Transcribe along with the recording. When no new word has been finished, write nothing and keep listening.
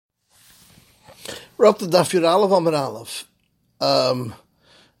We're up to Daf Yud Aleph Amud Aleph.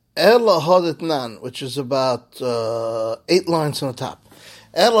 Ela Hodit Nan, which is about 8 lines on the top.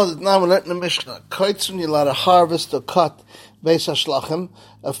 Ela Hodit Nan, we learned in the Mishnah. Koitzun, you're allowed to harvest or cut Beis HaShlachim,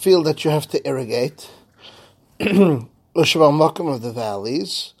 a field that you have to irrigate. Ushav Makom of the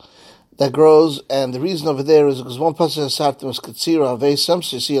valleys that grows, and the reason over there is because one pasuk says Sartim is Katsira Avesam,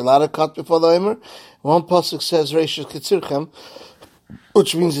 so you see a lot of cut before the Omer. One pasuk says Reishis Katsirchem,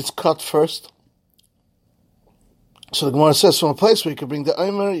 which means it's cut first. So the Gemara says, from a place where you can bring the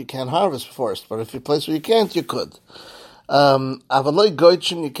Omer, you can't harvest first. But if you're a place where you can't, you could. Avaloi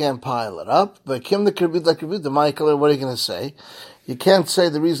Goichin, you can't pile it up. But Kim the Kirbid, like Kirbid, the Michael, what are you going to say? You can't say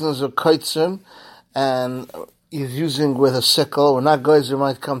the reason is a Koitzin, and you're using with a sickle, or not guys who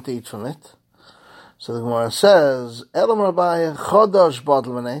might come to eat from it. So the Gemara says, Elam Rabbi Chodosh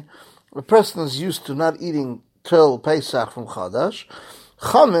Bodlmane, the person is used to not eating till Pesach from Chodosh.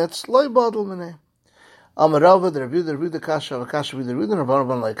 Chametz, Loi Bodlmane. Amarava, the Rebbe, the Kasha, the Kasha, the Rebbe, the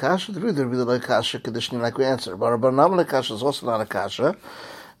Rabban like Kasha, the Rebbe, like Kasha, Kedishni, like we answer. But Rabban like Kasha is also not a Kasha,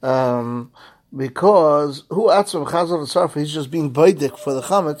 because who atzam Chazal and Sarfa, he's just being baidik for the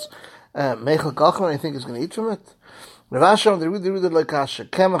chametz. Meichel Kalchan, I think, is going to eat from it. Rav Asher, the Rebbe, like Kasha,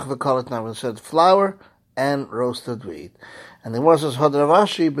 Kemach, we call it now. We said flour and roasted wheat. And the Gemara says, Had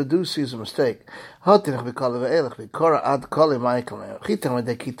Ravashi Bedusi is a mistake. Hatinach we call it Ve'elech, we Kora ad Kali Michael. Chitam with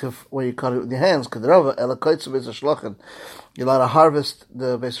the kituf, where you call it with your hands, Kadrava, Ela Koitzu Beis HaShlachim. You're allowed to harvest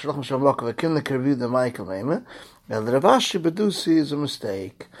the Beis HaShlachim Shamlok, Ve'kim the Kerviv the Michael Meme. And the Ravashi Bedusi is a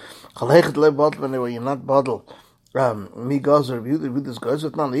mistake. Chalechet Le Bottle, where you're not bottle. Mi Gazer, Reviewed this Gazer,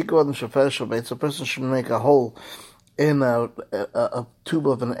 it's not equal to Shafar Shabbat, so a person should make a hole in a tube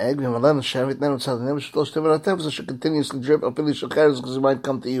of an egg, and then it should continuously drip up in the shakars because you might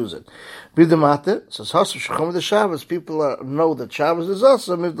come to use it. Bidamate says Hasu Shacham the Shabbos. People know that Shabbos is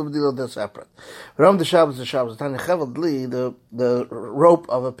also they're separate. Around the Shabbos, the rope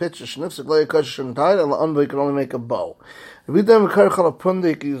of a pitcher shnifsik lay a kosher tied, and the can only make a bow. If we don't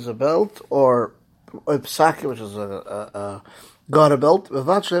use a belt or a psaki, which is a got a belt,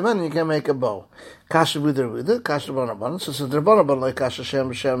 you can make a bow. Kasha with the Kasha Bonaban. So the Bonaban like Kasha Shem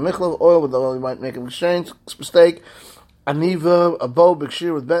Michlav, oil with the oil, you might make a exchange mistake. Aniva, a bow,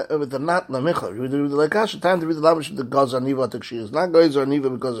 Bikshir with the knot, La Michlav. You do the like Kasha, time to read the Lamish, the gods Aniva to Kshir. It's not goes or Aniva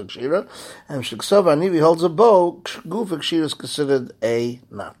because of Kshira. And Shiksov Anivi holds a bow, Goof Kshir is considered a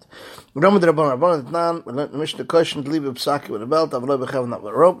knot. Remember the Rabban Nan, the Mishnah question to leave a psaki with a belt, I've never have not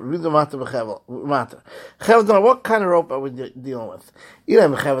with a rope, read the matter. What kind of rope are we dealing with? You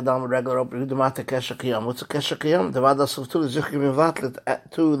don't have a regular rope, read the matter Kesha Kiyam. What's a Kesha Kiyam? The Vadas of Tuli Zichim Vatlet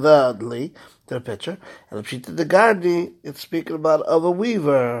to the Li, to the pitcher. And the Pshita the Gardi, it's speaking about of a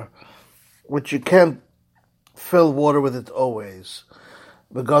weaver, which you can't fill water with it always.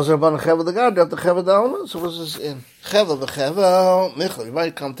 Because Rabban Chevel the guard, you have to Chevel down. So what's this in? Chevel the Chevel, Michel. You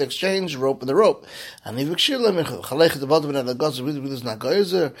might come to exchange rope with the rope. And if you Kshir Michel, Chalech the bottom of the gods really is not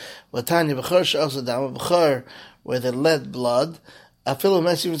gozer. But Tanya Bechar Shas Adam Bechar, where they let blood. I feel a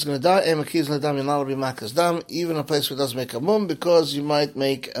mess even it's going to die. Emakiz Ladam Yanal Bimakas Dam. Even a place where it doesn't make a mum because you might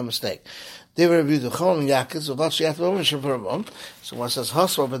make a mistake. They were reviewed the Chol and Yaakov. So what she had to open for a mum. So one says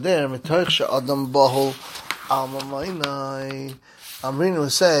Has over there. Mitoich Adam Bahol Alma Mainai. Amrina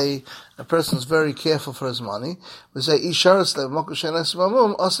would say a person is very careful for his money. We say Isharas le Mokush Enes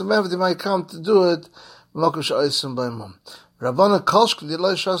Bamum. Also, maybe they might come to do it. Mokush Eisim Bamum. Rabbana Kolshk the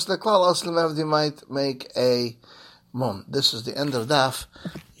Lo Isharas le Klal. Also, maybe they might make a mum. This is the end of Daf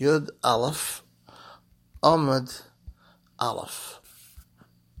Yud Aleph Amud Aleph.